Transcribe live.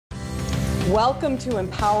Welcome to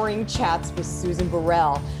Empowering Chats with Susan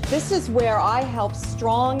Burrell. This is where I help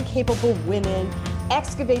strong, capable women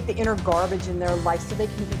excavate the inner garbage in their life so they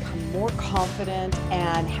can become more confident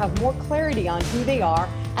and have more clarity on who they are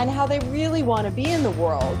and how they really want to be in the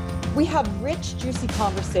world. We have rich, juicy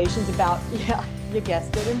conversations about, you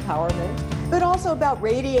guessed it, empowerment, but also about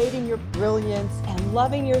radiating your brilliance and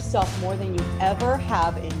loving yourself more than you ever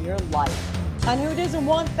have in your life. And who doesn't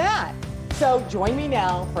want that? So join me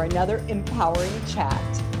now for another empowering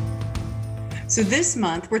chat. So this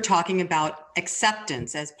month, we're talking about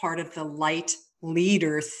acceptance as part of the Light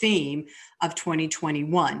Leader theme of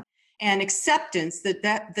 2021. And acceptance,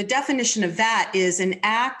 the definition of that is an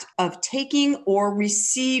act of taking or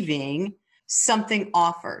receiving something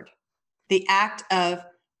offered. The act of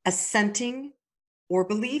assenting or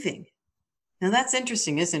believing. Now that's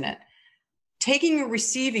interesting, isn't it? Taking or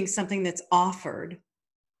receiving something that's offered,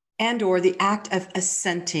 and or the act of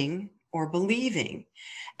assenting or believing.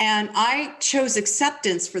 And I chose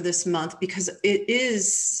acceptance for this month because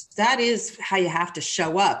that is how you have to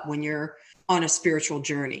show up when you're on a spiritual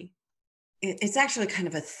journey. It's actually kind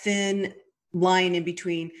of a thin line in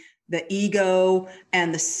between the ego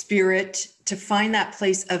and the spirit to find that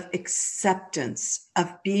place of acceptance,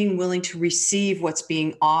 of being willing to receive what's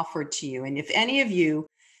being offered to you. And if any of you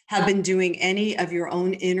have been doing any of your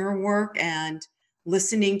own inner work and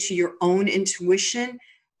listening to your own intuition,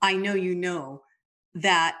 I know you know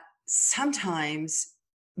that sometimes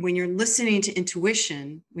when you're listening to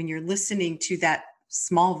intuition, when you're listening to that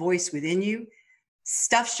small voice within you,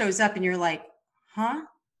 stuff shows up and you're like, huh?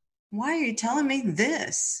 Why are you telling me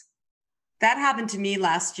this? That happened to me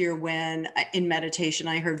last year when in meditation,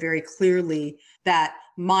 I heard very clearly that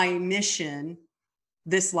my mission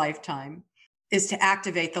this lifetime is to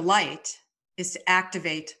activate the light, is to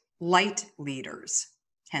activate light leaders,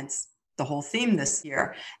 hence the whole theme this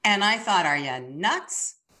year. And I thought, are you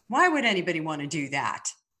nuts? Why would anybody want to do that?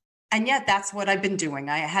 And yet that's what I've been doing.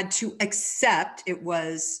 I had to accept it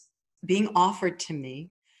was being offered to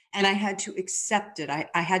me, and I had to accept it.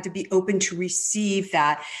 I had to be open to receive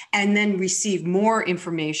that and then receive more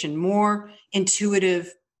information, more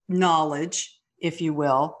intuitive knowledge, if you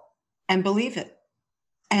will, and believe it.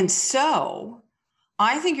 And so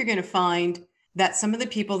I think you're going to find that some of the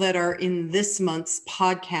people that are in this month's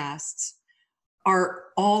podcasts are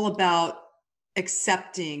all about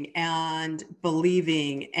accepting and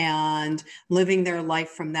believing and living their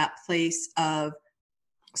life from that place of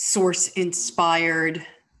source-inspired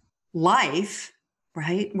life,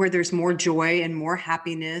 right? Where there's more joy and more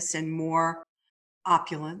happiness and more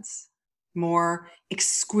opulence, more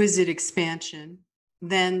exquisite expansion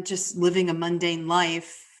than just living a mundane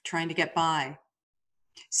life trying to get by.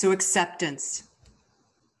 So acceptance.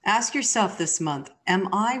 Ask yourself this month, am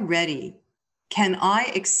I ready? Can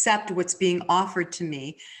I accept what's being offered to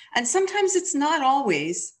me? And sometimes it's not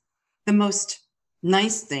always the most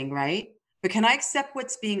nice thing, right? But can I accept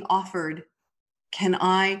what's being offered? Can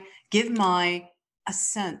I give my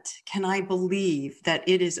assent? Can I believe that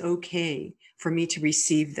it is okay for me to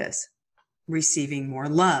receive this? Receiving more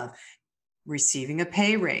love, receiving a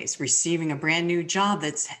pay raise, receiving a brand new job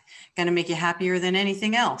that's going to make you happier than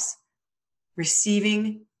anything else,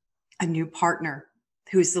 receiving a new partner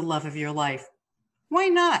who's the love of your life. Why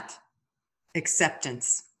not?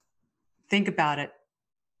 Acceptance. Think about it.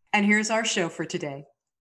 And here's our show for today.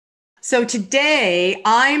 So today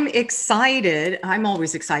I'm excited. I'm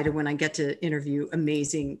always excited when I get to interview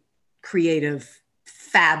amazing, creative,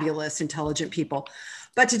 fabulous, intelligent people.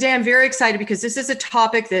 But today I'm very excited because this is a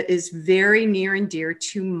topic that is very near and dear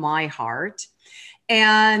to my heart.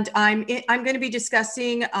 And I'm going to be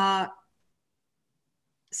discussing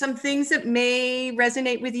some things that may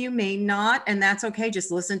resonate with you, may not, and that's okay. Just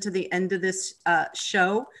listen to the end of this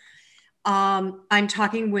show. I'm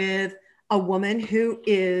talking with a woman who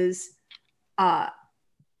is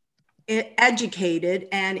educated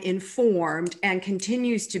and informed and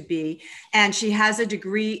continues to be, and she has a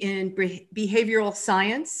degree in behavioral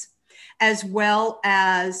science, as well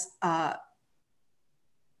as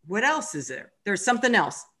what else is there? There's something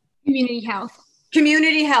else. Community health.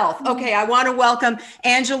 Community health. Okay, I want to welcome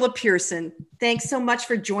Angela Pearson. Thanks so much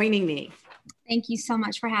for joining me. Thank you so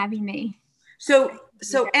much for having me. So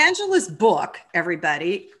Angela's book,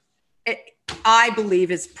 everybody, I believe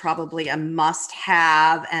is probably a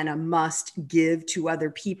must-have and a must-give to other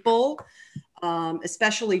people,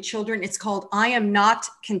 especially children. It's called I Am Not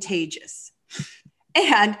Contagious.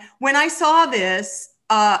 And when I saw this,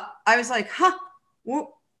 I was like,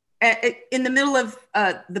 in the middle of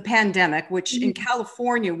the pandemic, which in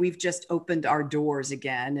California, we've just opened our doors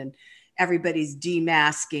again and everybody's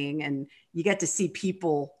demasking and you get to see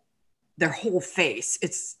people their whole face.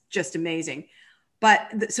 It's just amazing.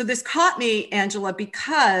 But so this caught me, Angela,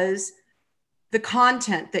 because the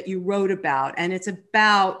content that you wrote about, and it's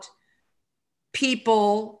about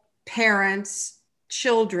people, parents,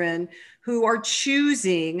 children who are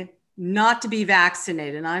choosing not to be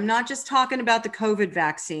vaccinated. And I'm not just talking about the COVID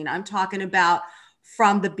vaccine. I'm talking about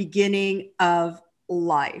from the beginning of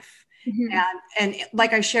life. Mm-hmm. And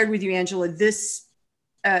like I shared with you, Angela, this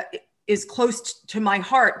is close to my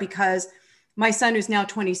heart because my son, who's now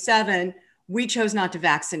 27, we chose not to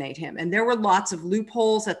vaccinate him. And there were lots of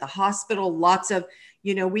loopholes at the hospital, lots of,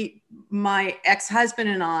 my ex-husband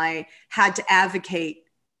and I had to advocate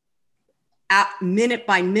minute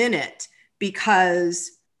by minute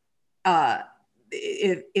because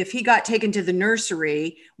if he got taken to the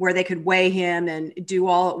nursery where they could weigh him and do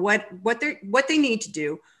all what they need to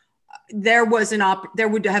do, there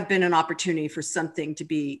would have been an opportunity for something to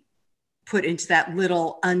be put into that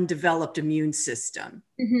little undeveloped immune system.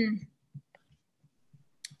 Mm-hmm.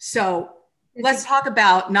 So let's talk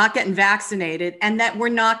about not getting vaccinated and that we're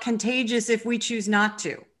not contagious if we choose not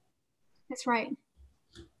to. That's right.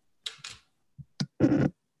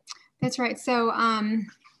 That's right. So,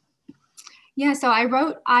 so I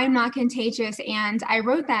wrote I'm Not Contagious, and I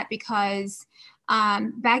wrote that because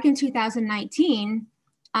back in 2019,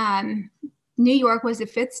 New York was the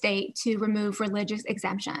 5th state to remove religious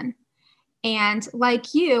exemption. And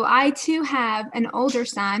like you, I too have an older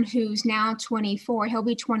son who's now 24. He'll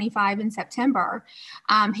be 25 in September.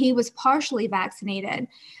 He was partially vaccinated.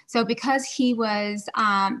 So because he had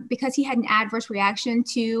an adverse reaction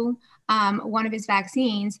to one of his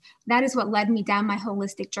vaccines, that is what led me down my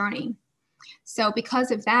holistic journey. So because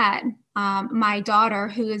of that, my daughter,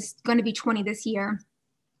 who is going to be 20 this year,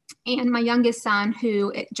 and my youngest son,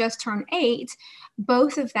 who just turned 8,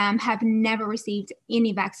 both of them have never received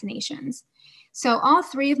any vaccinations. So all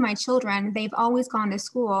 3 of my children, they've always gone to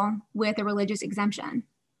school with a religious exemption.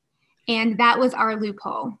 And that was our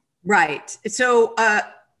loophole. Right. So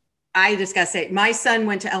I just got to say, my son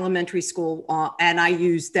went to elementary school and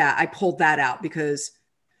I pulled that out because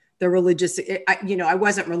the religious, I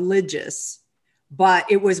wasn't religious, but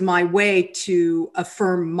it was my way to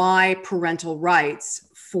affirm my parental rights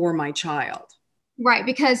for my child. Right.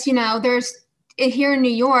 Because, there's here in New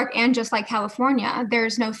York, and just like California,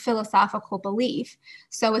 there's no philosophical belief.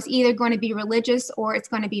 So it's either going to be religious or it's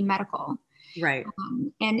going to be medical. Right.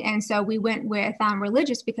 And so we went with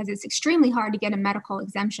religious because it's extremely hard to get a medical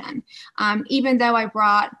exemption. Even though I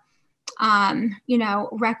brought,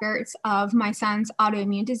 records of my son's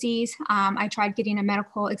autoimmune disease. I tried getting a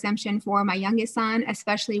medical exemption for my youngest son,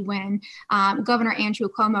 especially when Governor Andrew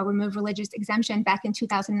Cuomo removed religious exemption back in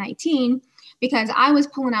 2019, because I was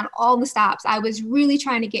pulling out all the stops. I was really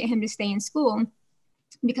trying to get him to stay in school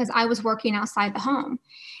because I was working outside the home.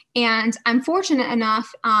 And I'm fortunate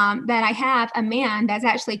enough that I have a man that's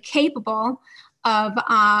actually capable of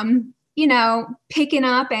picking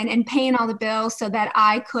up and paying all the bills so that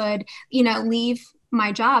I could, leave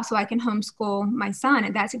my job so I can homeschool my son.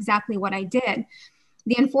 And that's exactly what I did.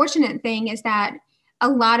 The unfortunate thing is that a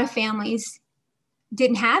lot of families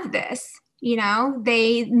didn't have this.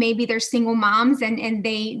 They're single moms and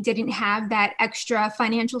they didn't have that extra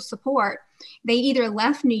financial support. They either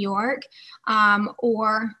left New York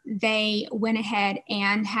or they went ahead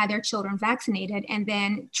and had their children vaccinated and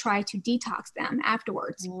then tried to detox them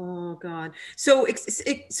afterwards. Oh, God. So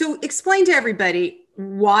explain to everybody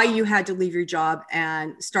why you had to leave your job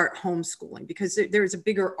and start homeschooling, because there's a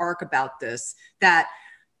bigger arc about this that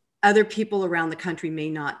other people around the country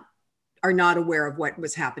are not aware of what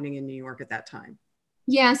was happening in New York at that time.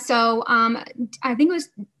 Yeah, so I think it was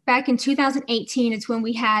back in 2018 is when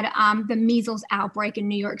we had the measles outbreak in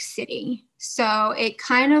New York City. So it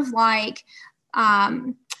kind of like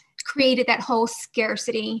created that whole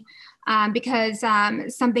scarcity because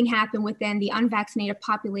something happened within the unvaccinated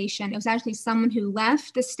population. It was actually someone who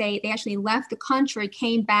left the state. They actually left the country,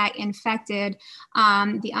 came back, infected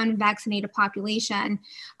the unvaccinated population.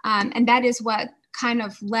 And that is what kind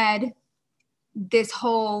of led this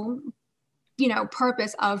whole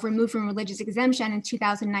purpose of removing religious exemption in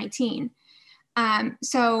 2019.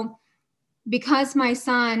 So because my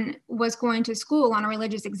son was going to school on a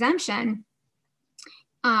religious exemption,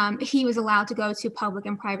 he was allowed to go to public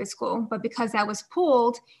and private school. But because that was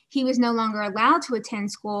pulled, he was no longer allowed to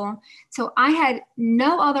attend school. So I had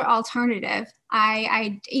no other alternative.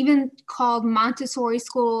 I even called Montessori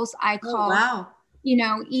schools. I called you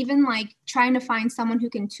know, even like trying to find someone who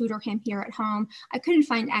can tutor him here at home, I couldn't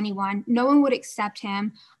find anyone. No one would accept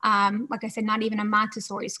him. Like I said, not even a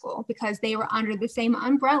Montessori school, because they were under the same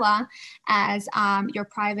umbrella as your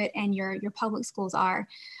private and your public schools are.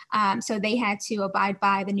 So they had to abide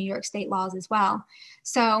by the New York state laws as well.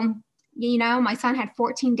 So, you know, my son had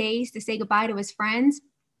 14 days to say goodbye to his friends.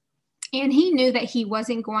 And he knew that he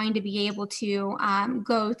wasn't going to be able to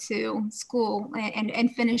go to school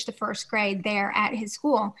and finish the first grade there at his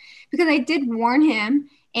school, because I did warn him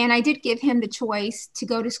and I did give him the choice to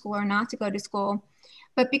go to school or not to go to school.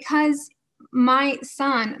 But because my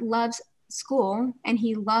son loves school and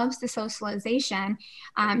he loves the socialization,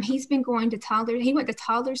 he's been going to toddler. He went to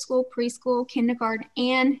toddler school, preschool, kindergarten,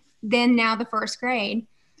 and then now the first grade.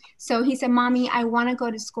 So he said, Mommy, I want to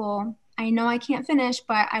go to school. I know I can't finish,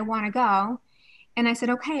 but I want to go. And I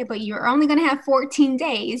said, okay, but you're only going to have 14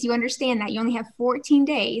 days. You understand that you only have 14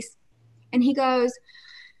 days. And he goes,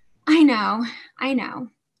 I know.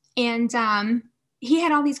 And he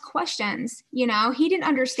had all these questions, you know, he didn't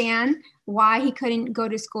understand why he couldn't go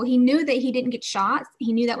to school. He knew that he didn't get shots.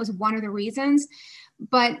 He knew that was one of the reasons,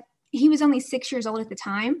 but he was only 6 years old at the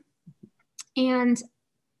time. And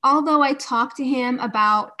although I talk to him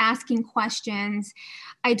about asking questions,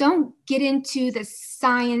 I don't get into the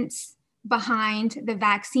science behind the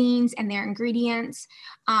vaccines and their ingredients.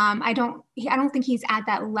 I don't think he's at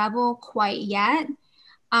that level quite yet,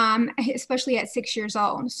 especially at 6 years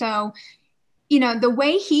old. So, you know, the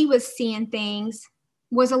way he was seeing things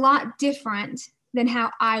was a lot different than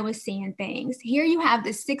how I was seeing things. Here you have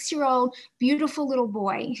this 6-year-old, beautiful little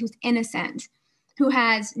boy who's innocent, who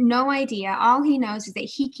has no idea. All he knows is that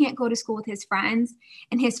he can't go to school with his friends,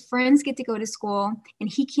 and his friends get to go to school, and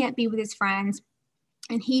he can't be with his friends,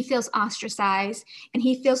 and he feels ostracized, and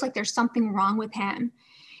he feels like there's something wrong with him.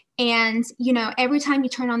 And, you know, every time you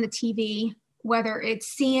turn on the TV, whether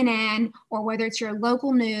it's CNN or whether it's your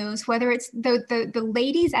local news, whether it's the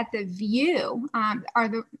ladies at The View,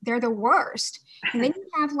 they're the worst. And then you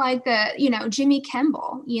have like Jimmy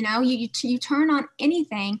Kimmel, you know, you turn on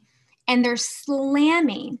anything, and they're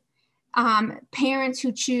slamming parents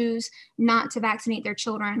who choose not to vaccinate their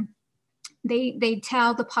children. They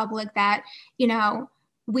tell the public that, you know,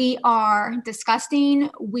 we are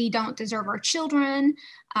disgusting. We don't deserve our children.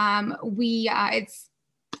 It's,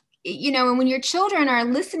 you know, and when your children are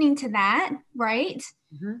listening to that, right?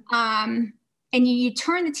 Mm-hmm. And you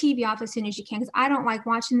turn the TV off as soon as you can, because I don't like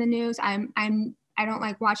watching the news. I don't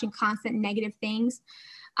like watching constant negative things.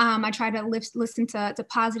 I try to listen to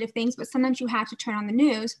positive things, but sometimes you have to turn on the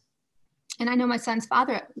news. And I know my son's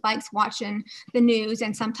father likes watching the news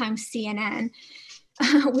and sometimes CNN,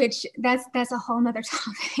 which that's a whole nother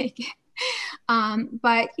topic.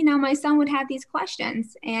 But, you know, my son would have these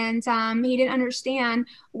questions, and he didn't understand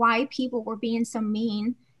why people were being so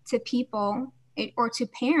mean to people, or to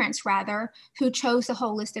parents rather, who chose the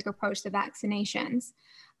holistic approach to vaccinations.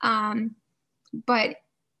 But,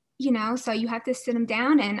 you know, so you have to sit him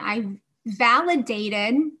down, and I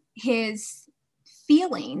validated his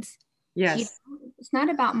feelings. Yes. You know, it's not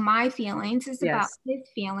about my feelings, it's about his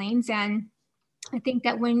feelings. And I think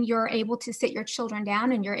that when you're able to sit your children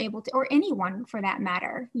down, and you're able to, or anyone for that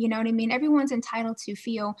matter, you know what I mean? Everyone's entitled to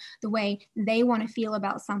feel the way they want to feel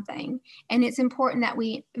about something. And it's important that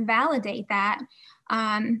we validate that,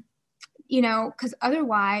 you know, because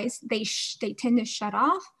otherwise they tend to shut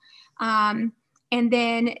off. And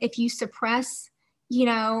then if you suppress, you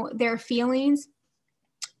know, their feelings,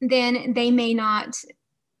 then they may not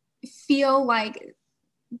feel like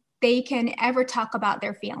they can ever talk about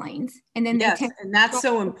their feelings. And then yes, and that's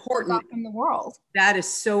so important in the world. That is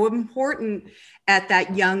so important at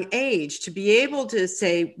that young age, to be able to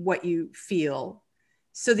say what you feel,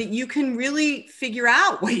 so that you can really figure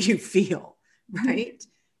out what you feel, right? Mm-hmm.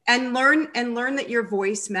 And learn that your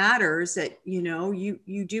voice matters, that, you know,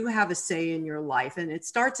 you do have a say in your life, and it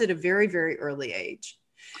starts at a very, very early age.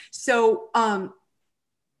 So,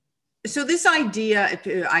 so this idea,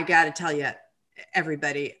 I got to tell you,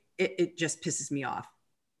 everybody, it just pisses me off.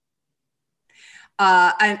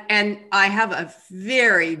 And I have a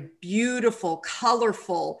very beautiful,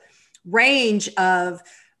 colorful range of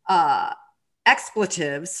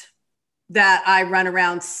expletives that I run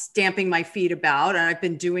around stamping my feet about. And I've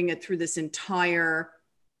been doing it through this entire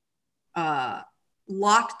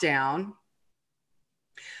lockdown,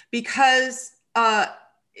 because, well,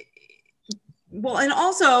 and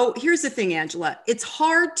also here's the thing, Angela, it's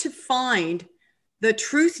hard to find the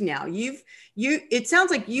truth now. It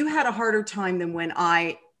sounds like you had a harder time than when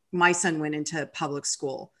my son went into public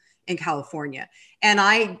school in California. And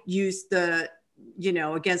I used the, you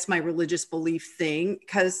know, against my religious belief thing,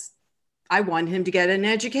 because I want him to get an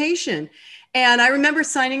education. And I remember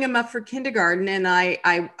signing him up for kindergarten, and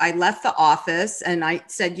I left the office and I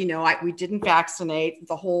said, we didn't vaccinate,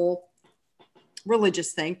 the whole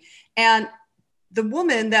religious thing. And the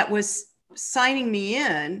woman that was signing me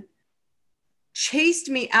in chased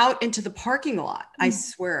me out into the parking lot. I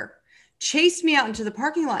swear, chased me out into the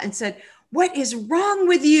parking lot and said, "What is wrong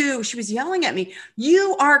with you?" She was yelling at me.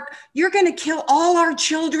 You're going to kill all our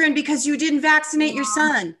children because you didn't vaccinate your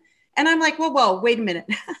son. And I'm like, whoa, wait a minute.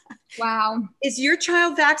 Wow. Is your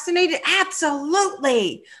child vaccinated?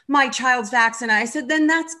 Absolutely. My child's vaccinated. I said, then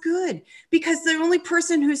that's good, because the only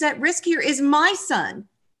person who's at risk here is my son,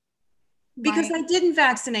 because I didn't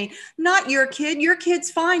vaccinate, not your kid. Your kid's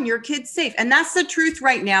fine. Your kid's safe. And that's the truth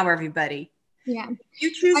right now, everybody. Yeah. If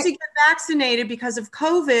you choose to get vaccinated because of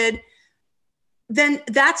COVID, then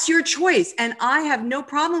that's your choice. And I have no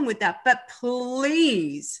problem with that. But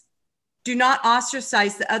please do not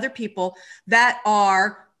ostracize the other people that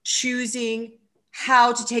are choosing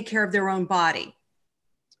how to take care of their own body.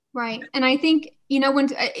 Right. And I think, when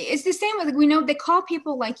it's the same with, we know they call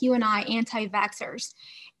people like you and I anti-vaxxers.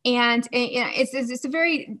 And it's a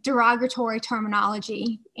very derogatory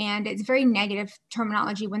terminology, and it's very negative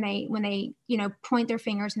terminology when they point their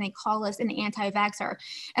fingers and they call us an anti-vaxxer.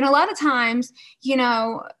 And a lot of times,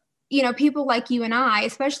 people like you and I,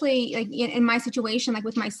 especially like in my situation, like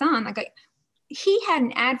with my son, he had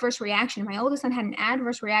an adverse reaction. My oldest son had an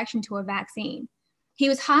adverse reaction to a vaccine. He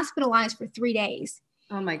was hospitalized for 3 days.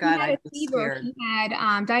 Oh my God, he had a fever. Scared. He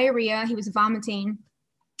had diarrhea. He was vomiting,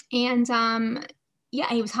 and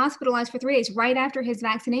he was hospitalized for 3 days right after his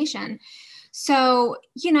vaccination. So,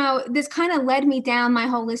 this kind of led me down my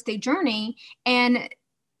holistic journey, and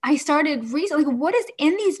I started researching, like, what is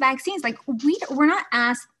in these vaccines? Like, we're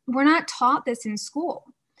not taught this in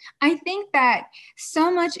school. I think that so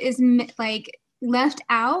much is like left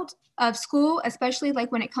out of school, especially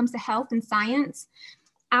like when it comes to health and science.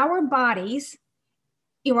 Our bodies,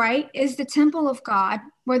 right, is the temple of God.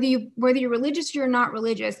 Whether you're religious or you're not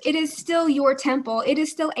religious, it is still your temple. It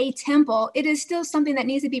is still a temple. It is still something that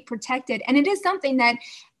needs to be protected. And it is something that,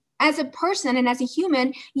 as a person and as a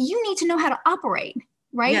human, you need to know how to operate,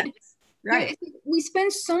 right? Yes, right. We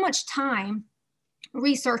spend so much time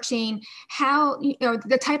researching how,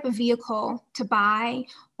 the type of vehicle to buy,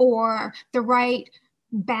 or the right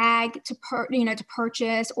bag to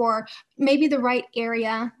purchase, or maybe the right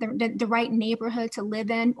area, the right neighborhood to live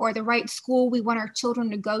in, or the right school we want our children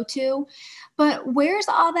to go to. But where's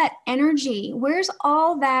all that energy? Where's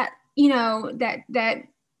all that,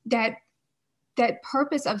 that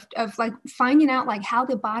purpose of like finding out like how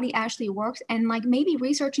the body actually works, and like maybe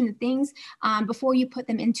researching the things before you put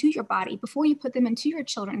them into your body, before you put them into your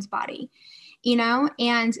children's body,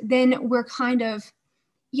 and then we're kind of,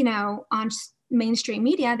 on mainstream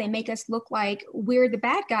media, they make us look like we're the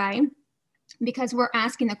bad guy because we're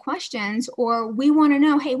asking the questions, or we want to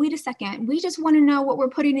know, hey, wait a second, we just want to know what we're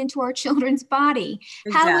putting into our children's body.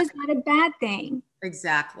 Exactly. How is that a bad thing?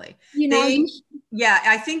 Exactly.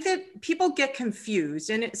 I think that people get confused,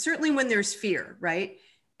 and certainly when there's fear, right?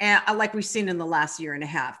 And like we've seen in the last year and a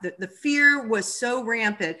half, the fear was so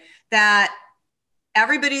rampant that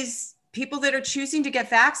people that are choosing to get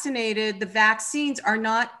vaccinated, the vaccines are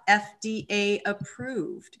not FDA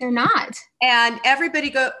approved. They're not. And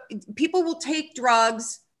people will take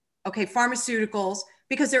drugs, pharmaceuticals,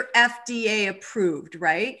 because they're FDA approved,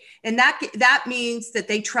 right? And that means that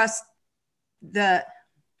they trust the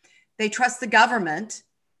government,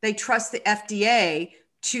 they trust the FDA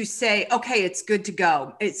to say, okay, it's good to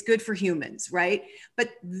go. It's good for humans, right? But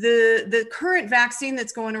the current vaccine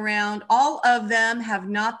that's going around, all of them have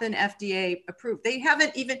not been FDA approved.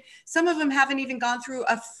 Some of them haven't even gone through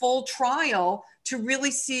a full trial to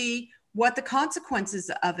really see what the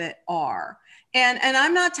consequences of it are. And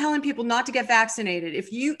I'm not telling people not to get vaccinated.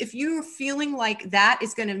 If you're feeling like that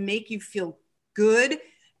is going to make you feel good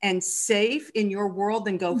and safe in your world,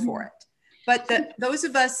 then go for it. But those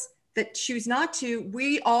of us that choose not to,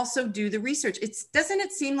 we also do the research. Doesn't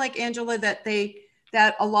it seem like, Angela, that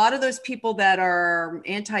a lot of those people that are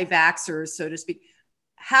anti-vaxxers, so to speak,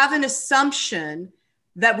 have an assumption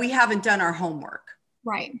that we haven't done our homework.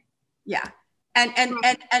 Right. Yeah.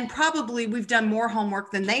 And probably we've done more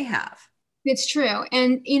homework than they have. It's true.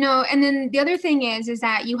 And, and then the other thing is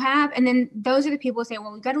that and then those are the people who say,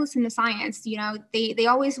 well, we've got to listen to science. They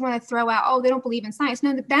always want to throw out, oh, they don't believe in science.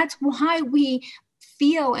 No, that's why we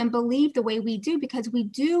feel and believe the way we do, because we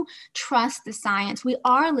do trust the science. We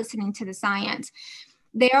are listening to the science.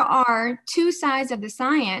 there are two sides of the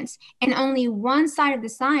science, and only one side of the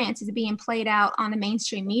science is being played out on the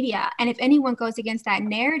mainstream media. And if anyone goes against that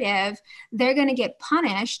narrative, they're going to get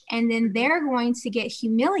punished, and then they're going to get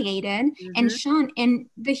humiliated and shunned in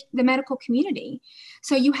the medical community.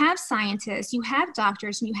 So you have scientists, you have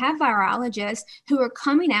doctors, and you have virologists who are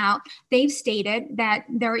coming out. They've stated that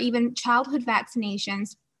there are even childhood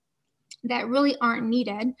vaccinations that really aren't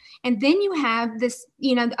needed. And then you have this,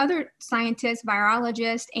 the other scientists,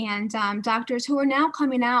 virologists, and doctors who are now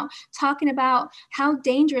coming out talking about how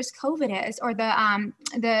dangerous COVID is, or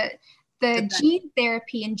the gene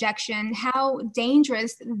therapy injection, how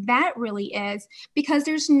dangerous that really is, because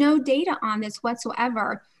there's no data on this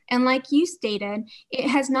whatsoever. And like you stated, it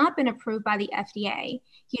has not been approved by the FDA.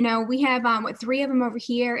 We have 3 of them over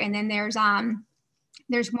here, and then there's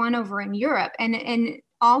one over in Europe, and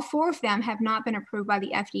all 4 of them have not been approved by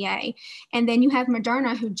the FDA. And then you have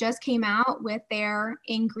Moderna, who just came out with their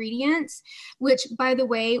ingredients, which, by the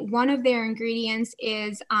way, one of their ingredients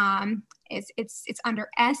is it's under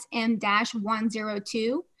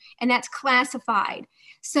SM-102, and that's classified.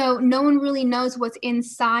 So no one really knows what's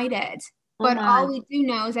inside it. But all we do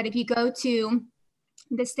know is that if you go to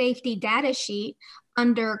the safety data sheet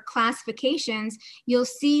under classifications, you'll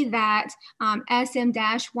see that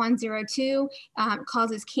SM-102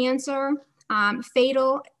 causes cancer,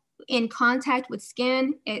 fatal in contact with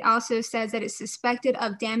skin. It also says that it's suspected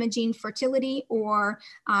of damaging fertility or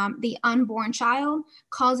the unborn child,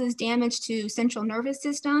 causes damage to central nervous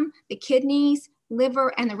system, the kidneys,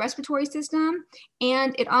 liver, and the respiratory system.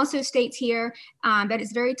 And it also states here that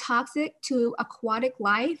it's very toxic to aquatic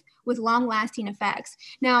life with long-lasting effects.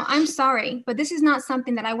 Now, I'm sorry, but this is not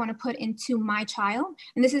something that I want to put into my child,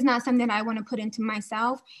 and this is not something that I want to put into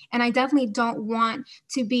myself. And I definitely don't want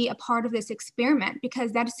to be a part of this experiment,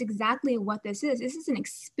 because that is exactly what this is. This is an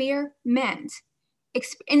experiment.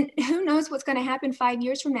 And who knows what's going to happen 5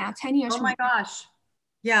 years from now, 10 years from now. Oh my gosh.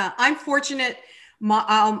 Yeah, I'm fortunate.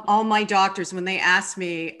 All my doctors, when they asked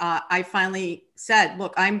me, I finally said,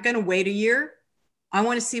 look, I'm going to wait a year. I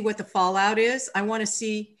want to see what the fallout is. I want to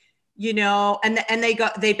see, and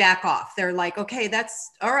they back off. They're like, okay,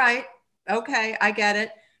 that's all right. Okay, I get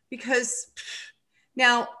it. Because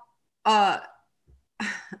now,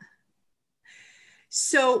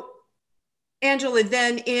 so Angela,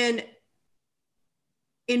 then in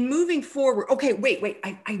moving forward, okay, wait,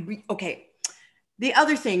 okay. The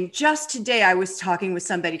other thing, just today I was talking with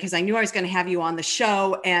somebody, because I knew I was going to have you on the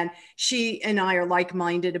show, and she and I are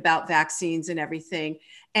like-minded about vaccines and everything.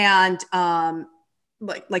 And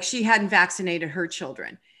like she hadn't vaccinated her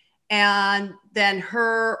children. And then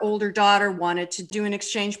her older daughter wanted to do an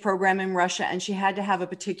exchange program in Russia, and she had to have a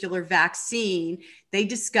particular vaccine. They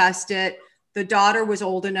discussed it. The daughter was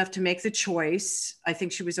old enough to make the choice. I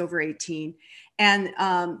think she was over 18.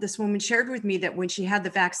 And this woman shared with me that when she had the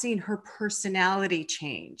vaccine, her personality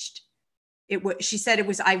changed. She said it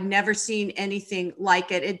was, I've never seen anything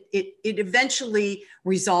like it. It eventually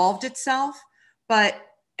resolved itself. But,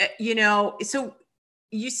 so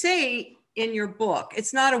you say in your book,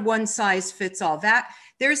 it's not a one size fits all.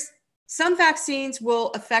 There's some vaccines will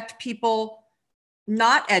affect people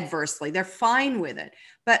not adversely. They're fine with it.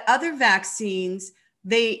 But other vaccines,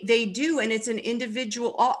 they do, and it's an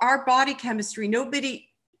individual, our body chemistry,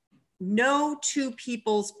 no two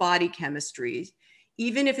people's body chemistries,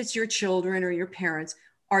 even if it's your children or your parents,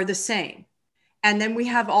 are the same. And then we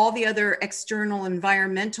have all the other external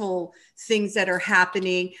environmental things that are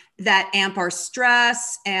happening that amp our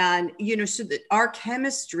stress, and, so that our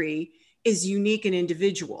chemistry is unique and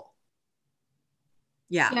individual.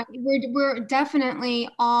 Yeah, we're definitely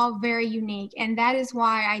all very unique. And that is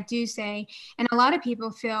why I do say, and a lot of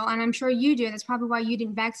people feel, and I'm sure you do, that's probably why you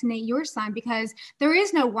didn't vaccinate your son, because there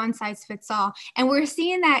is no one size fits all. And we're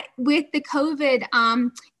seeing that with the COVID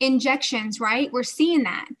injections, right? We're seeing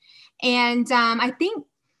that. And I think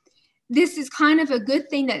this is kind of a good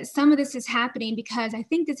thing that some of this is happening, because I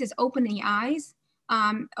think this is opening the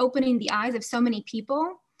eyes of so many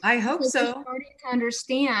people. I hope so. We're starting to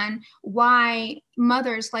understand why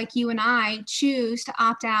mothers like you and I choose to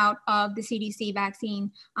opt out of the CDC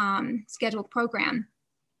vaccine scheduled program.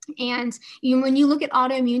 And when you look at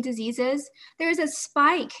autoimmune diseases, there's a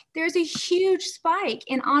huge spike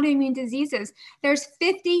in autoimmune diseases. There's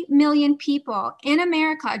 50 million people in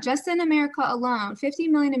America, just in America alone, 50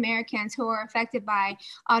 million Americans who are affected by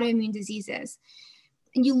autoimmune diseases.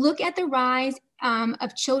 And you look at the rise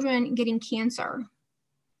of children getting cancer.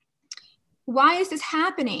 Why is this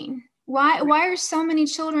happening? Why are so many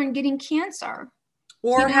children getting cancer?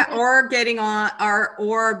 Or getting on,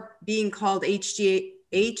 or being called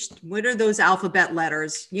what are those alphabet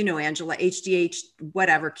letters? You know, Angela, HDH,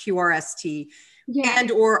 whatever, QRST, Yeah.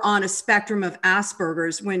 and or on a spectrum of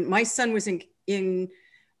Asperger's. When my son was in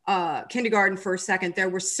kindergarten for a second, there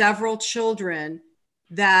were several children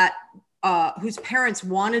that whose parents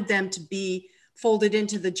wanted them to be folded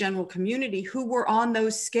into the general community who were on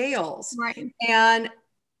those scales. Right. And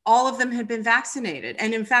all of them had been vaccinated.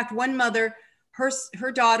 And in fact, one mother,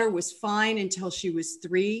 her daughter was fine until she was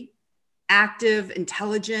 3, active,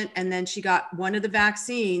 intelligent, and then she got one of the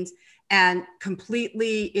vaccines and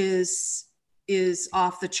completely is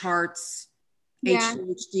off the charts. Yeah.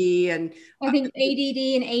 ADHD and I think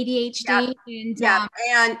ADD and ADHD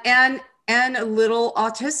and a little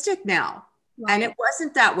autistic now. Right. And it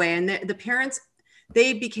wasn't that way. And the parents,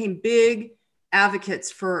 they became big advocates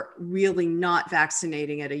for really not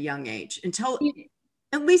vaccinating at a young age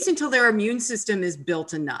at least until their immune system is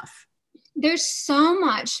built enough. There's so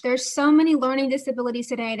many learning disabilities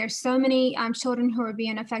today. There's so many children who are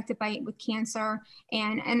being affected with cancer.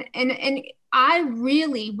 And I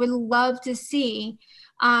really would love to see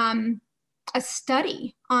a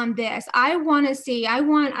study on this. I want,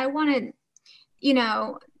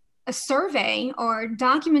 a survey or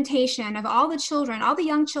documentation of all the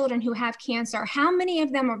young children who have cancer. How many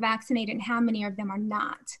of them are vaccinated and how many of them are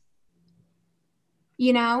not?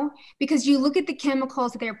 Because you look at the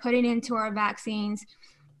chemicals that they're putting into our vaccines,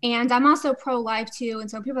 and I'm also pro-life too. And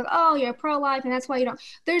so people are like, oh, you're pro-life and that's why you don't.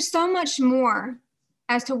 There's so much more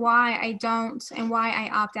as to why I don't and why I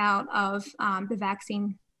opt out of the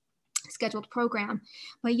vaccine scheduled program.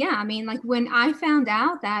 But yeah, I mean, like when I found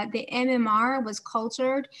out that the MMR was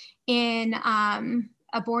cultured in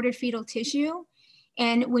aborted fetal tissue,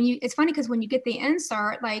 and it's funny because when you get the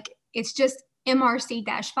insert, like it's just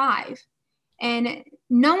MRC-5. And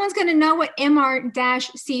no one's going to know what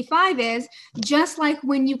MR-C5 is, just like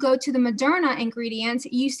when you go to the Moderna ingredients,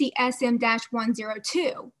 you see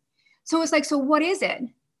SM-102. So it's like, so what is it?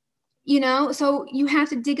 So you have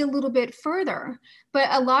to dig a little bit further. But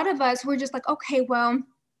a lot of us, we're just like, okay, well,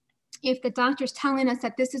 if the doctor's telling us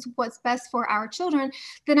that this is what's best for our children,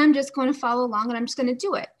 then I'm just going to follow along and I'm just going to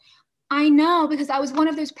do it. I know, because I was one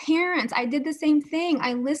of those parents. I did the same thing.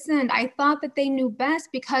 I listened. I thought that they knew best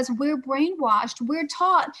because we're brainwashed. We're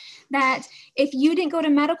taught that if you didn't go to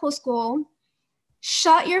medical school,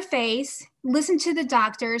 shut your face, listen to the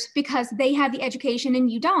doctors because they have the education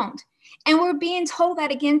and you don't. And we're being told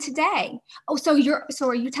that again today. Oh, so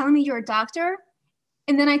are you telling me you're a doctor?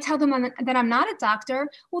 And then I tell them that I'm not a doctor.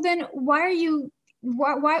 Well, then why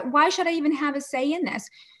should I even have a say in this?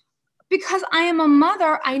 Because I am a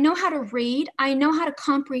mother. I know how to read. I know how to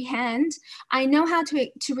comprehend. I know how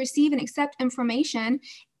to receive and accept information.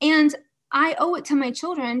 And I owe it to my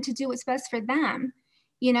children to do what's best for them.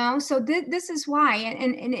 So this is why.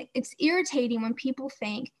 And it's irritating when people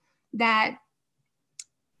think that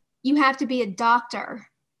you have to be a doctor,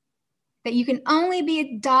 that you can only be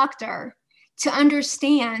a doctor to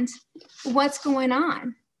understand what's going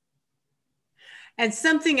on. And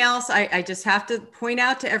something else I just have to point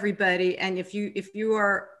out to everybody, and if you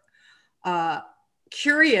are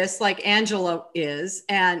curious like Angela is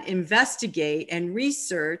and investigate and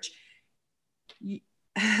research,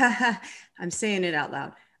 I'm saying it out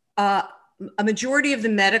loud, a majority of the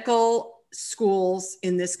medical schools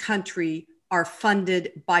in this country are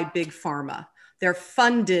funded by big pharma. They're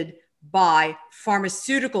funded by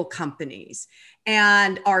pharmaceutical companies,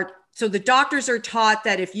 and so the doctors are taught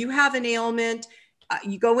that if you have an ailment,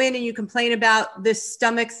 you go in and you complain about this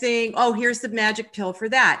stomach thing. Oh, here's the magic pill for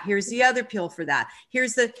that. Here's the other pill for that.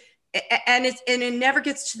 And it never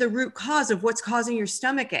gets to the root cause of what's causing your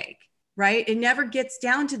stomach ache, right? It never gets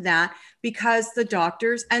down to that because the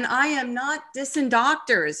doctors, and I am not dissing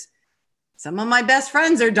doctors. Some of my best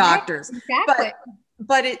friends are doctors. Exactly.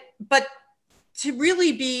 But to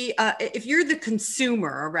really be, if you're the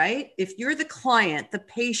consumer, right? If you're the client, the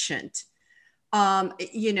patient,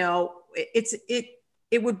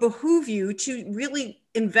 it would behoove you to really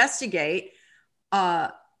investigate who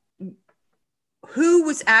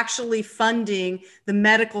was actually funding the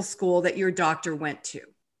medical school that your doctor went to.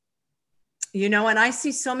 And I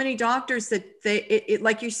see so many doctors that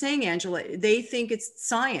like you're saying, Angela, they think it's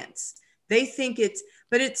science. They think it's.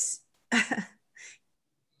 And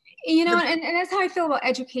that's how I feel about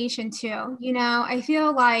education too. I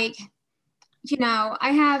feel like,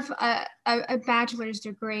 I have a bachelor's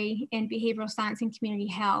degree in behavioral science and community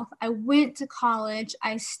health. I went to college.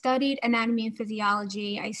 I studied anatomy and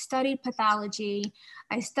physiology. I studied pathology.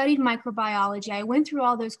 I studied microbiology. I went through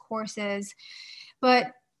all those courses.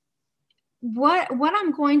 But what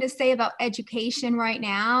I'm going to say about education right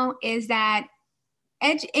now is that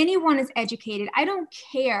anyone is educated. I don't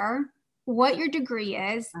care what your degree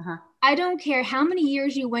is. Uh-huh. I don't care how many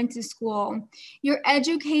years you went to school. Your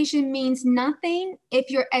education means nothing if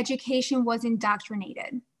your education was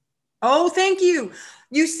indoctrinated. Oh, thank you.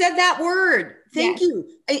 You said that word. Thank Yes. you.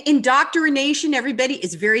 Indoctrination, everybody,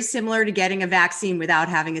 is very similar to getting a vaccine without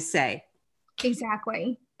having a say.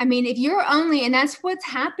 Exactly. I mean, if you're only, and that's what's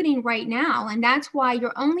happening right now, and that's why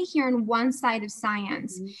you're only hearing one side of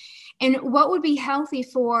science. Mm-hmm. And what would be healthy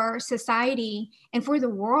for society and for the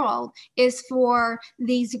world is for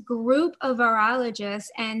these group of virologists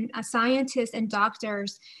and scientists and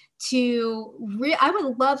doctors to I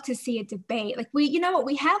would love to see a debate. Like we, you know what,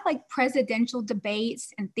 we have like presidential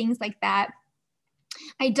debates and things like that.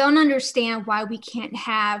 I don't understand why we can't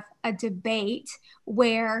have a debate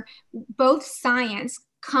where both science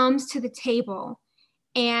comes to the table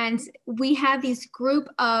and we have these group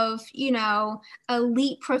of, you know,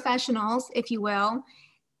 elite professionals, if you will,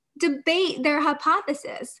 debate their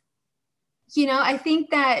hypothesis. You know, I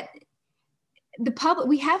think that the public,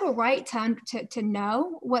 we have a right to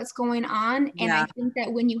know what's going on. And Yeah. I think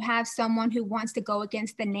that when you have someone who wants to go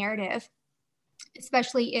against the narrative,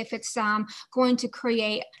 especially if it's going to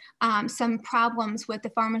create some problems with the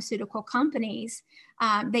pharmaceutical companies,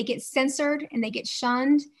 they get censored and they get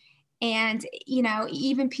shunned. And, you know,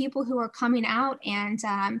 even people who are coming out and,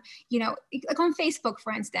 you know, like on Facebook,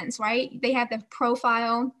 for instance, right? They have the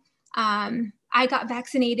profile, I got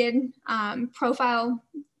vaccinated profile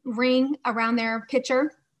ring around their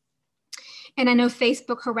picture. And I know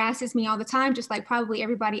Facebook harasses me all the time, just like probably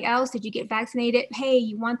everybody else. Did you get vaccinated? Hey,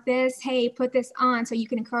 you want this? Hey, put this on so you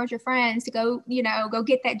can encourage your friends to go, you know, go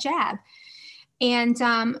get that jab. And,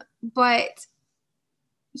 but,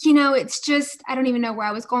 you know, it's just, I don't even know where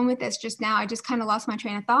I was going with this just now. I just kind of lost my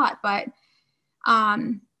train of thought, but.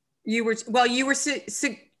 You were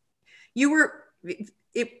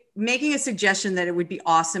making a suggestion that it would be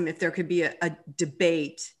awesome if there could be a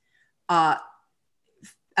debate about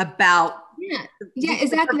exactly.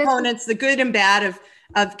 the components, the good and bad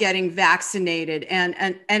of getting vaccinated.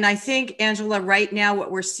 And I think, Angela, right now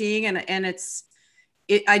what we're seeing, and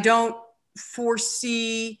I don't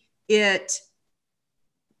foresee it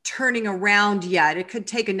turning around yet. It could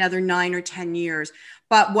take another 9 or 10 years.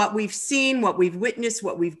 But what we've seen, what we've witnessed,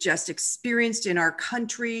 what we've just experienced in our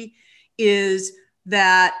country is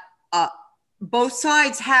that both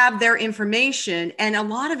sides have their information, and a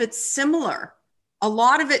lot of it's similar. A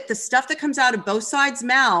lot of it, the stuff that comes out of both sides'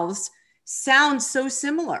 mouths sounds so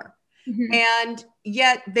similar. Mm-hmm. And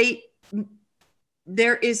yet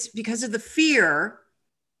there is, because of the fear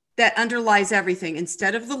that underlies everything,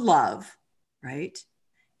 instead of the love, right?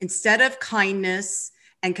 Instead of kindness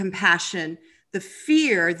and compassion, the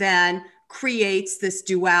fear then creates this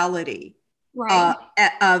duality, right,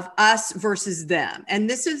 of us versus them. And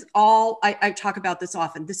this is all, I talk about this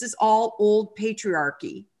often. This is all old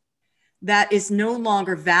patriarchy that is no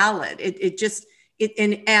longer valid.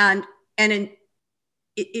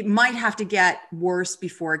 It might have to get worse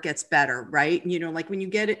before it gets better, right? You know, like when you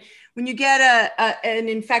get an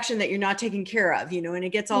infection that you're not taking care of, you know, and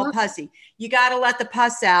it gets all pussy, you got to let the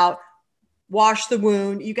pus out, wash the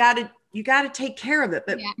wound. You got to take care of it.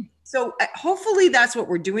 But so hopefully that's what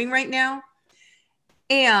we're doing right now.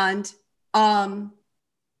 And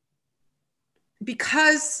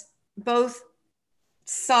because both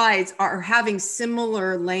sides are having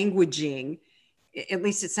similar languaging, at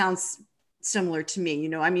least it sounds similar to me, you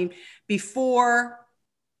know, I mean, before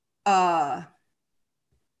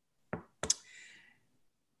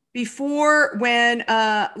when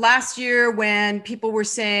last year when people were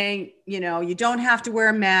saying, you know, you don't have to wear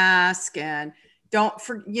a mask and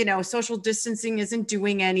social distancing isn't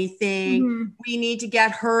doing anything. Mm-hmm. We need to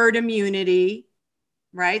get herd immunity,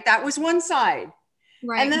 right? That was one side.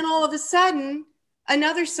 Right. And then all of a sudden,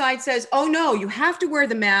 another side says, oh no, you have to wear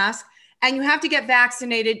the mask and you have to get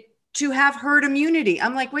vaccinated to have herd immunity.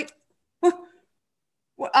 I'm like, wait,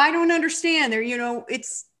 I don't understand there. You know,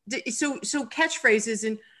 it's so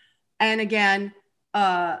catchphrases and again,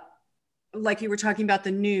 like you were talking about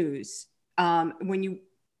the news,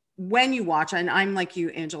 when you watch, and I'm like you,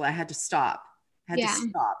 Angela, I had to stop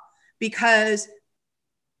because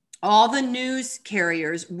all the news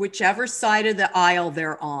carriers, whichever side of the aisle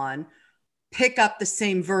they're on, pick up the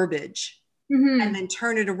same verbiage mm-hmm. and then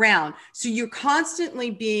turn it around. So you're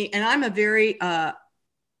constantly and I'm a very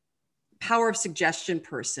power of suggestion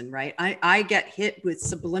person, right? I get hit with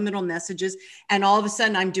subliminal messages and all of a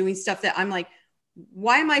sudden I'm doing stuff that I'm like,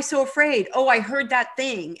 why am I so afraid? Oh, I heard that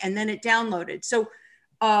thing. And then it downloaded. So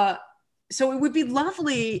it would be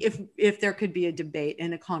lovely if there could be a debate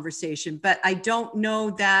and a conversation, but I don't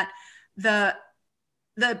know that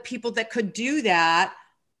the people that could do that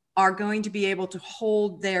are going to be able to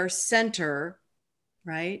hold their center,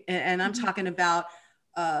 right? And I'm talking about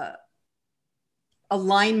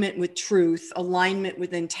alignment with truth, alignment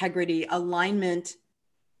with integrity, alignment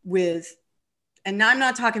with, and I'm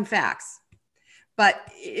not talking facts, but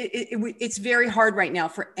it's very hard right now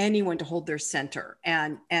for anyone to hold their center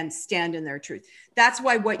and stand in their truth. That's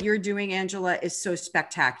why what you're doing, Angela, is so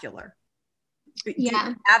spectacular.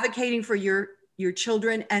 Yeah. Advocating for your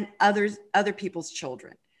children and other people's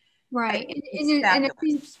children. Right.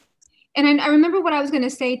 And I remember what I was going to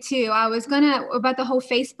say too. About the whole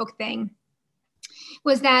Facebook thing,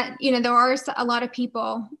 was that, there are a lot of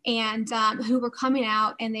people and who were coming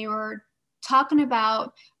out and they were talking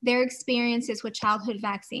about their experiences with childhood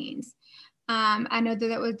vaccines. I know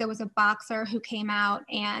that there was a boxer who came out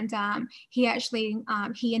and he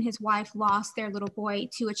and his wife lost their little boy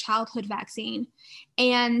to a childhood vaccine.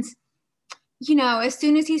 And, as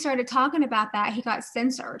soon as he started talking about that, he got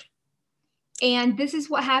censored. And this is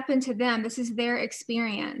what happened to them. This is their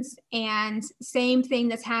experience. And same thing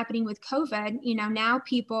that's happening with COVID. Now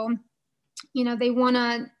people, they want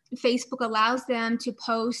to, Facebook allows them to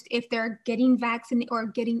post if they're getting vaccinated or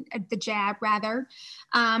getting the jab rather.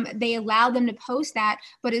 They allow them to post that.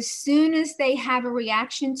 But as soon as they have a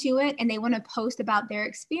reaction to it and they want to post about their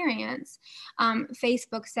experience,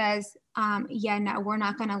 Facebook says, yeah, no, we're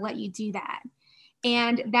not going to let you do that.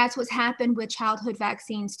 And that's what's happened with childhood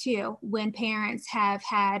vaccines too, when parents have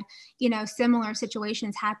had, similar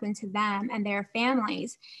situations happen to them and their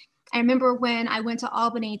families. I remember when I went to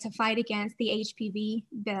Albany to fight against the HPV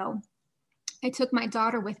bill, I took my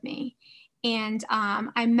daughter with me and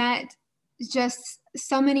I met just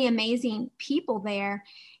so many amazing people there.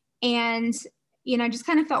 And, I just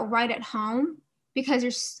kind of felt right at home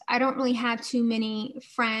because I don't really have too many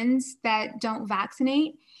friends that don't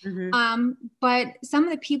vaccinate. Mm-hmm. But some of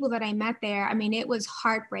the people that I met there, it was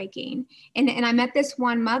heartbreaking. And I met this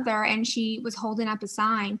one mother and she was holding up a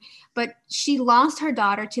sign, but she lost her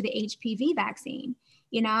daughter to the HPV vaccine.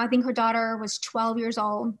 I think her daughter was 12 years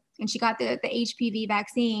old and she got the HPV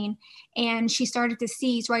vaccine and she started to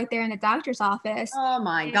seize right there in the doctor's office. Oh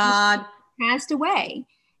my God. Passed away.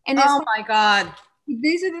 And my God.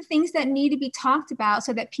 These are the things that need to be talked about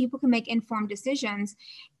so that people can make informed decisions.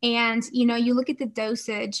 And, you look at the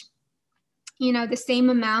dosage, the same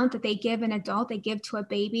amount that they give an adult, they give to a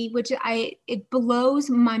baby, which it blows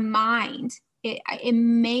my mind. It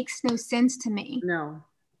makes no sense to me. No,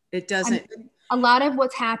 it doesn't. A lot of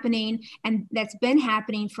what's happening and that's been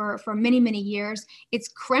happening for many, many years, it's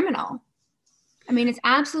criminal. It's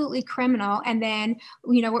absolutely criminal. And then,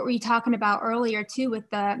 what were you talking about earlier too, with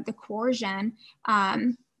the coercion,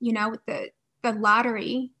 with the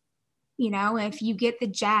lottery, if you get the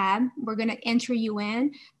jab, we're going to enter you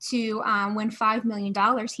in to win $5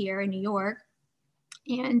 million here in New York.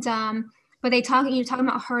 And, but you're talking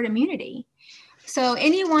about herd immunity. So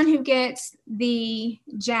anyone who gets the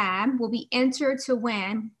jab will be entered to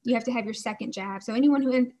win. You have to have your second jab. So anyone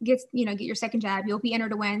who gets, get your second jab, you'll be entered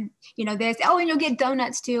to win, this. Oh, and you'll get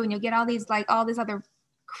donuts too. And you'll get all this other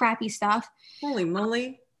crappy stuff. Holy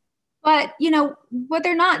moly. But, what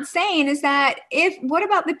they're not saying is that what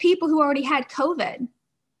about the people who already had COVID?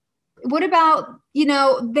 What about,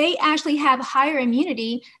 they actually have higher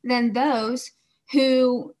immunity than those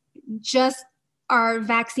who just are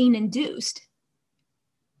vaccine induced.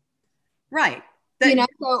 Right.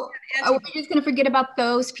 So are we just going to forget about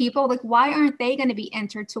those people? Like, why aren't they going to be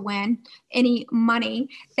entered to win any money?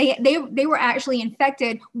 They were actually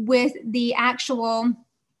infected with the actual,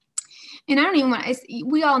 and I don't even want to,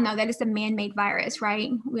 we all know that it's a man-made virus,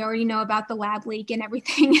 right? We already know about the lab leak and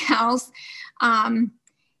everything else. And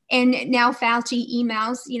now Fauci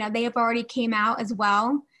emails, they have already came out as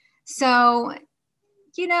well. So,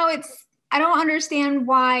 I don't understand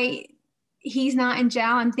why he's not in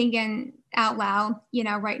jail. I'm thinking out loud,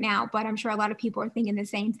 right now, but I'm sure a lot of people are thinking the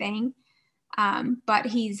same thing. But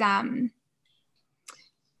he's, but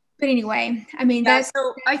anyway, that's,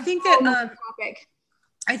 so I think that, topic.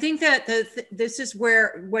 I think that this is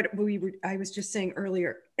where I was just saying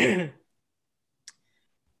earlier.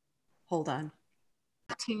 Hold on.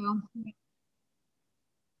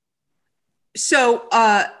 So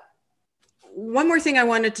one more thing I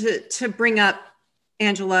wanted to bring up,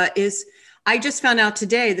 Angela, is I just found out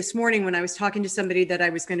this morning when I was talking to somebody that I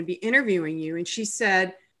was going to be interviewing you, and she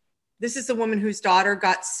said, this is the woman whose daughter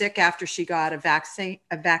got sick after she got a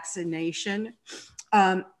vaccination,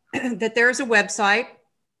 that there's a website,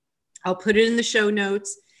 I'll put it in the show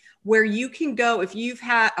notes, where you can go if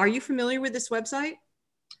are you familiar with this website?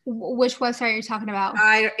 Which website are you talking about?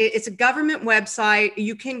 It's a government website.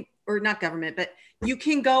 You can, or not government, but you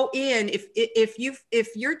can go in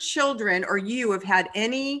if your children or you have had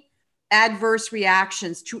any adverse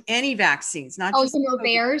reactions to any vaccines, not Oh, just you know, COVID.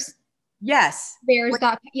 VAERS? Yes.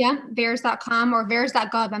 VAERS.com or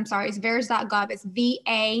VAERS.gov. I'm sorry, it's VAERS.gov. It's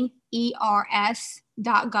VAERS.gov.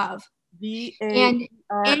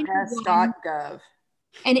 VAERS.gov.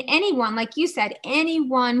 And anyone, like you said,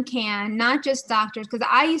 anyone can, not just doctors, because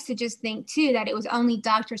I used to just think too that it was only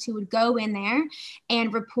doctors who would go in there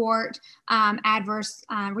and report adverse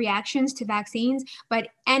reactions to vaccines, but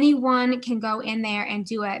anyone can go in there and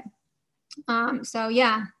do it. So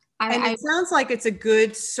yeah. And it sounds like it's a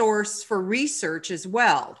good source for research as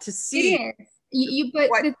well to see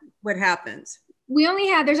what happens.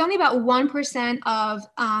 There's only about 1% of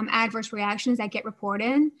adverse reactions that get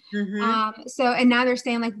reported. Mm-hmm. And now they're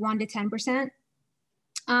saying like 1 to 10%.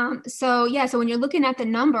 So when you're looking at the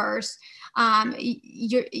numbers,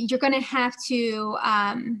 you're going to have to,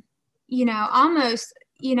 almost,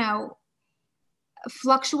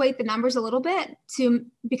 fluctuate the numbers a little bit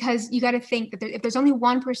because you got to think that if there's only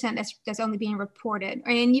 1% that's only being reported,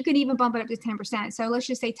 and you could even bump it up to 10%. So let's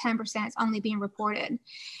just say 10% is only being reported.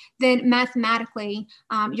 Then mathematically,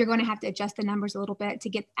 you're going to have to adjust the numbers a little bit to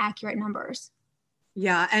get accurate numbers.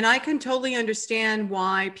 Yeah. And I can totally understand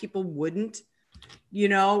why people wouldn't,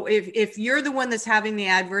 if you're the one that's having the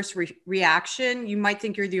adverse reaction, you might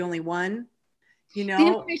think you're the only one. The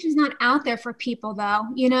information's not out there for people though,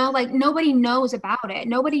 like nobody knows about it.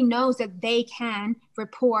 Nobody knows that they can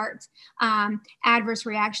report adverse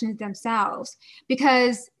reactions themselves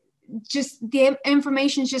because just the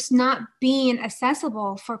information is just not being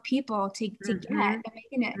accessible for people to get. They're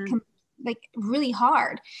making it like really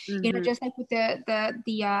hard, just like with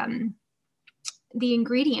the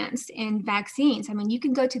ingredients in vaccines. I mean, you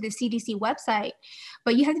can go to the CDC website,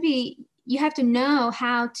 but you have to know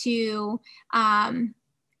how to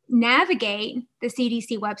navigate the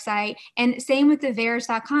CDC website, and same with the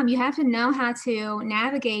VAERS.com. You have to know how to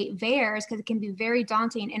navigate VAERS because it can be very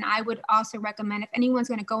daunting. And I would also recommend if anyone's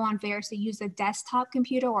going to go on VAERS to use a desktop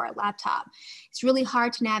computer or a laptop. It's really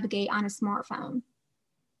hard to navigate on a smartphone.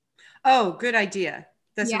 Oh, good idea.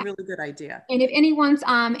 That's a really good idea. And if anyone's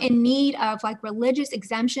in need of like religious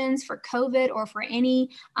exemptions for COVID or for any,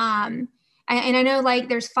 and I know like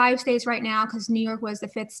there's 5 states right now because New York was the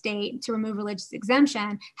 5th state to remove religious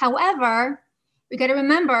exemption. However, we got to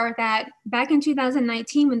remember that back in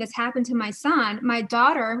 2019, when this happened to my son, my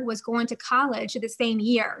daughter was going to college the same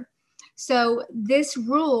year. So this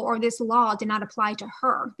rule or this law did not apply to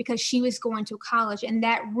her because she was going to college, and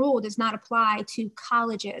that rule does not apply to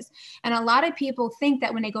colleges. And a lot of people think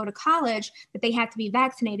that when they go to college that they have to be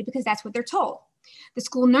vaccinated because that's what they're told. The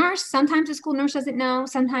school nurse, sometimes the school nurse doesn't know.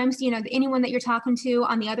 Sometimes, anyone that you're talking to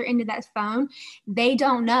on the other end of that phone, they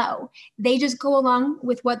don't know. They just go along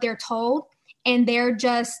with what they're told, and they're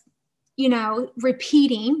just,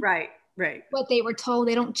 repeating what they were told.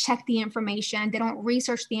 They don't check the information. They don't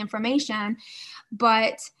research the information.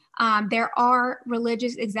 But there are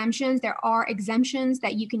religious exemptions. There are exemptions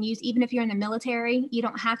that you can use even if you're in the military. You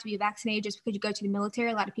don't have to be vaccinated just because you go to the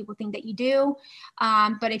military. A lot of people think that you do.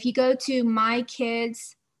 But if you go to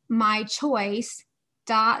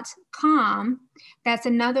mykidsmychoice.com, that's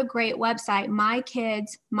another great website,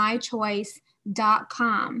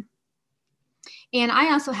 mykidsmychoice.com. And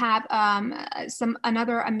I also have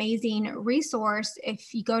another amazing resource.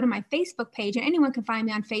 If you go to my Facebook page, and anyone can find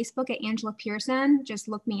me on Facebook at Angela Pearson, just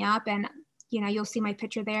look me up and you'll see my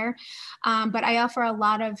picture there. But I offer a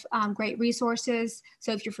lot of great resources.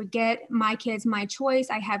 So if you forget My Kids, My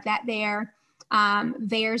Choice, I have that there.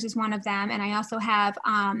 VAERS is one of them. And I also have,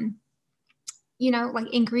 like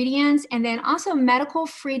ingredients, and then also Medical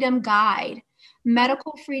Freedom Guide.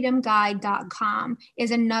 medicalfreedomguide.com is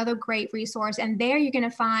another great resource. And there you're going to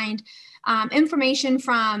find information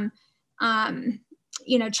from,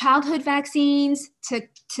 childhood vaccines to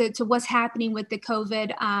what's happening with the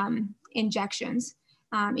COVID injections.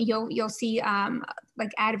 You'll see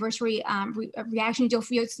like adverse reactions.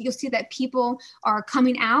 You'll see that people are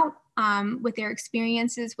coming out with their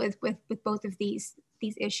experiences with both of these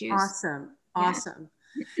issues. Awesome.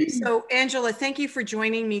 So Angela, thank you for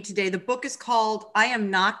joining me today. The book is called I Am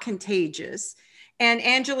Not Contagious. And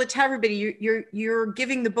Angela, tell everybody you're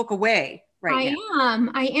giving the book away right now.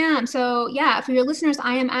 I am. So yeah, for your listeners,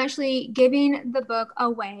 I am actually giving the book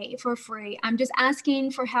away for free. I'm just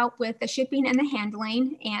asking for help with the shipping and the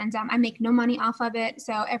handling, and I make no money off of it.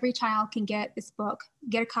 So every child can get a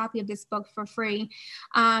copy of this book for free.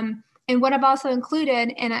 And what I've also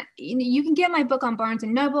included, and you can get my book on Barnes &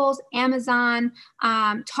 Nobles, Amazon,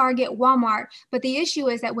 Target, Walmart. But the issue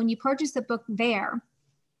is that when you purchase the book there,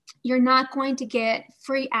 you're not going to get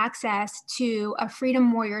free access to a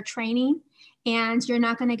Freedom Warrior training, and you're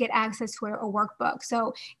not going to get access to a workbook.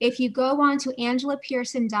 So if you go on to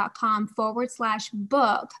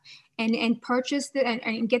angelapearson.com/book and purchase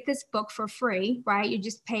and get this book for free, right? You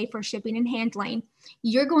just pay for shipping and handling.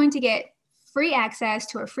 You're going to get free access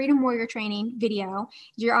to a Freedom Warrior training video.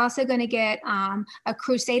 You're also going to get a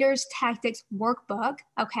Crusaders Tactics workbook,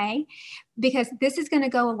 okay? Because this is going to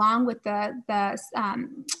go along with the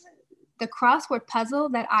crossword puzzle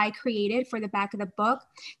that I created for the back of the book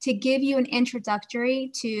to give you an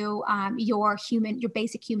introductory to your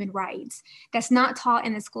basic human rights that's not taught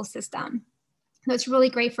in the school system. So it's really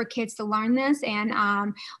great for kids to learn this. And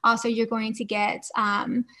also you're going to get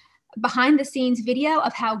behind the scenes video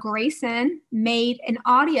of how Grayson made an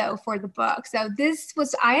audio for the book. So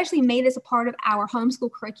I actually made this a part of our homeschool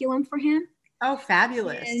curriculum for him. Oh,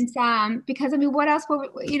 fabulous. And because what else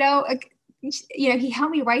he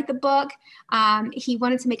helped me write the book. He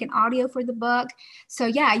wanted to make an audio for the book. So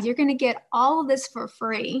yeah, you're going to get all of this for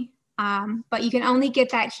free. But you can only get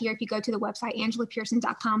that here if you go to the website,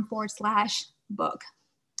 angelapearson.com/book.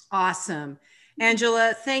 Awesome.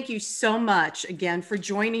 Angela, thank you so much again for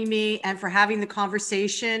joining me and for having the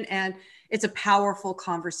conversation. And it's a powerful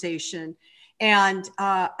conversation. And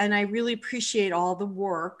I really appreciate all the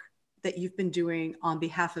work that you've been doing on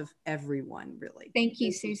behalf of everyone, really. Thank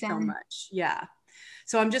you, Susan. So much. Yeah.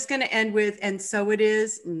 So I'm just going to end with, and so it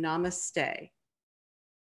is, namaste.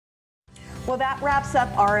 Well, that wraps up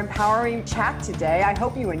our empowering chat today. I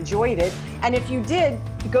hope you enjoyed it. And if you did,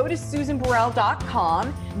 go to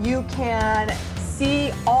SusanBurrell.com. You can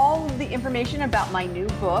see all of the information about my new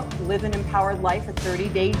book, Live an Empowered Life, a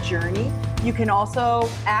 30-day journey. You can also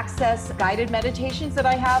access guided meditations that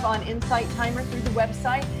I have on Insight Timer through the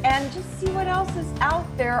website, and just see what else is out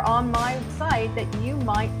there on my site that you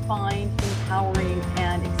might find empowering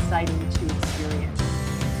and exciting to experience.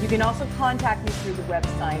 You can also contact me through the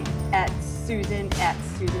website at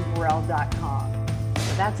susan@susanburrell.com.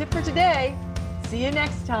 So that's it for today. See you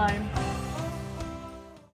next time.